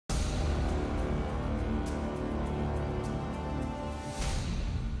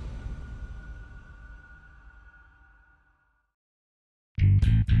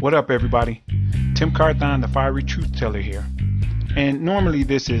What up, everybody? Tim Carthon, the Fiery Truth Teller here. And normally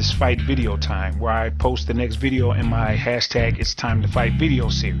this is Fight video time, where I post the next video in my hashtag It's Time to Fight video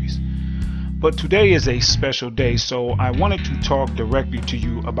series. But today is a special day, so I wanted to talk directly to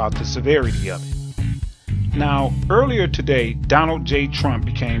you about the severity of it. Now, earlier today, Donald J. Trump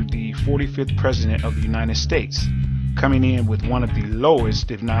became the 45th President of the United States, coming in with one of the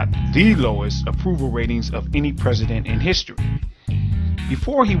lowest, if not the lowest, approval ratings of any president in history.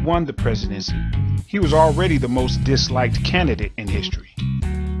 Before he won the presidency, he was already the most disliked candidate in history.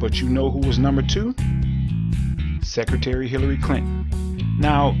 But you know who was number two? Secretary Hillary Clinton.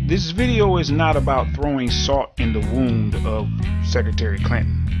 Now, this video is not about throwing salt in the wound of Secretary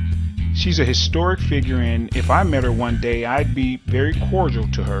Clinton. She's a historic figure, and if I met her one day, I'd be very cordial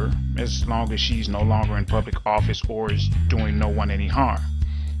to her, as long as she's no longer in public office or is doing no one any harm.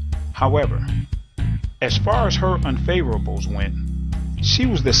 However, as far as her unfavorables went, she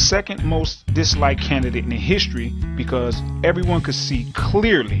was the second most disliked candidate in history because everyone could see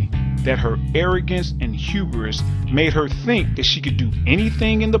clearly that her arrogance and hubris made her think that she could do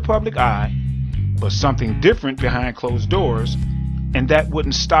anything in the public eye, but something different behind closed doors, and that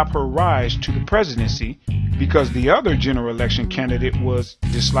wouldn't stop her rise to the presidency because the other general election candidate was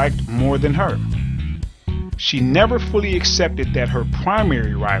disliked more than her. She never fully accepted that her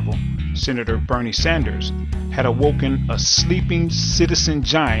primary rival, Senator Bernie Sanders, had awoken a sleeping citizen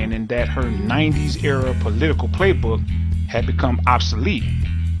giant and that her 90s era political playbook had become obsolete.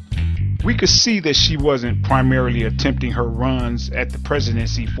 We could see that she wasn't primarily attempting her runs at the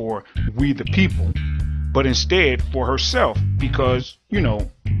presidency for we the people, but instead for herself because, you know,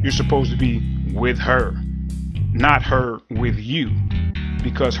 you're supposed to be with her, not her with you,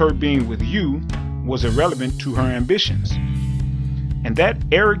 because her being with you was irrelevant to her ambitions. And that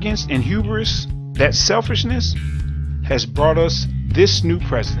arrogance and hubris, that selfishness, has brought us this new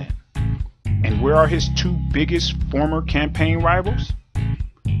president. And where are his two biggest former campaign rivals?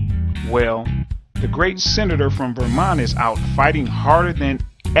 Well, the great senator from Vermont is out fighting harder than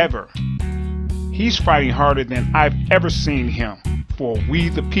ever. He's fighting harder than I've ever seen him for we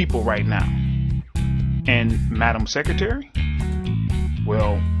the people right now. And Madam Secretary?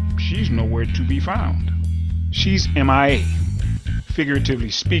 Well, she's nowhere to be found. She's MIA. Figuratively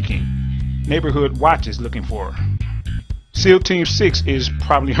speaking, Neighborhood Watch is looking for her. SEAL Team 6 is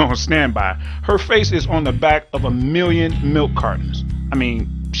probably on standby. Her face is on the back of 1 million milk cartons. I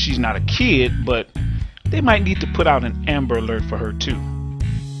mean, she's not a kid, but they might need to put out an Amber Alert for her too.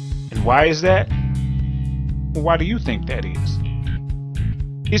 And why is that? Well, why do you think that is?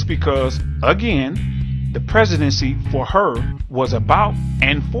 It's because, again, the presidency for her was about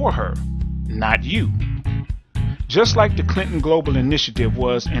and for her, not you. Just like the Clinton Global Initiative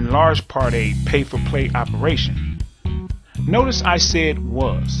was in large part a pay-for-play operation. Notice I said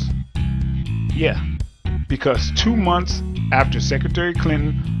was. Yeah, because 2 months after Secretary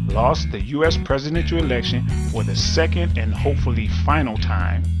Clinton lost the U.S. presidential election for the second and hopefully final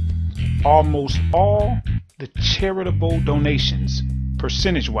time, almost all the charitable donations,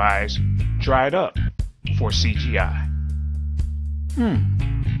 percentage-wise, dried up for CGI.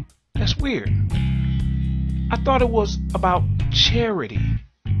 That's weird. I thought it was about charity.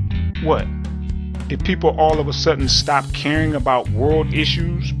 What? Did people all of a sudden stop caring about world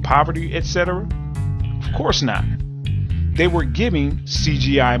issues, poverty, etc.? Of course not. They were giving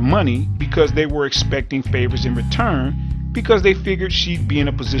CGI money because they were expecting favors in return because they figured she'd be in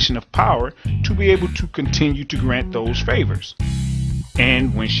a position of power to be able to continue to grant those favors.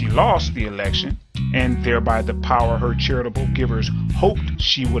 And when she lost the election, and thereby the power her charitable givers hoped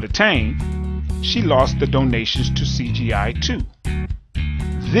she would attain, she lost the donations to CGI too.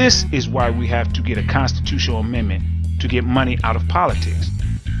 This is why we have to get a constitutional amendment to get money out of politics.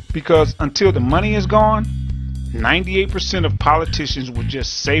 Because until the money is gone, 98% of politicians will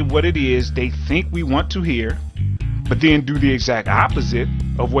just say what it is they think we want to hear, but then do the exact opposite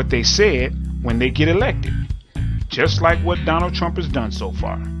of what they said when they get elected. Just like what Donald Trump has done so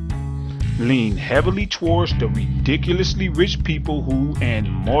far. Lean heavily towards the ridiculously rich people who and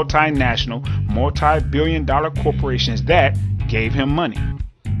multinational, multi-billion-dollar corporations that gave him money.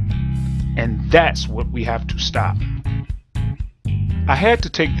 And that's what we have to stop. I had to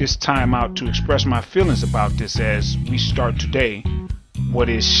take this time out to express my feelings about this as we start today what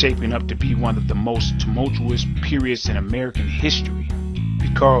is shaping up to be one of the most tumultuous periods in American history.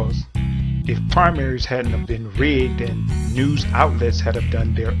 Because if primaries hadn't have been rigged and news outlets had have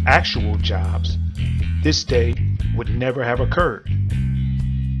done their actual jobs, this day would never have occurred.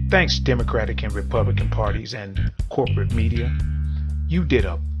 Thanks, Democratic and Republican parties and corporate media. You did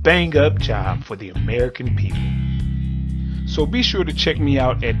a bang-up job for the American people. So be sure to check me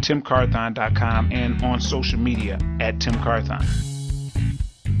out at timcarthon.com and on social media at timcarthon.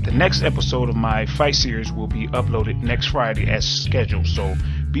 The next episode of my FITE series will be uploaded next Friday as scheduled, so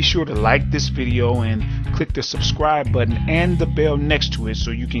be sure to like this video and click the subscribe button and the bell next to it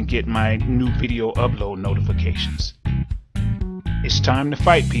so you can get my new video upload notifications. It's time to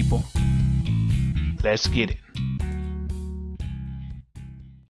fight, people. Let's get it.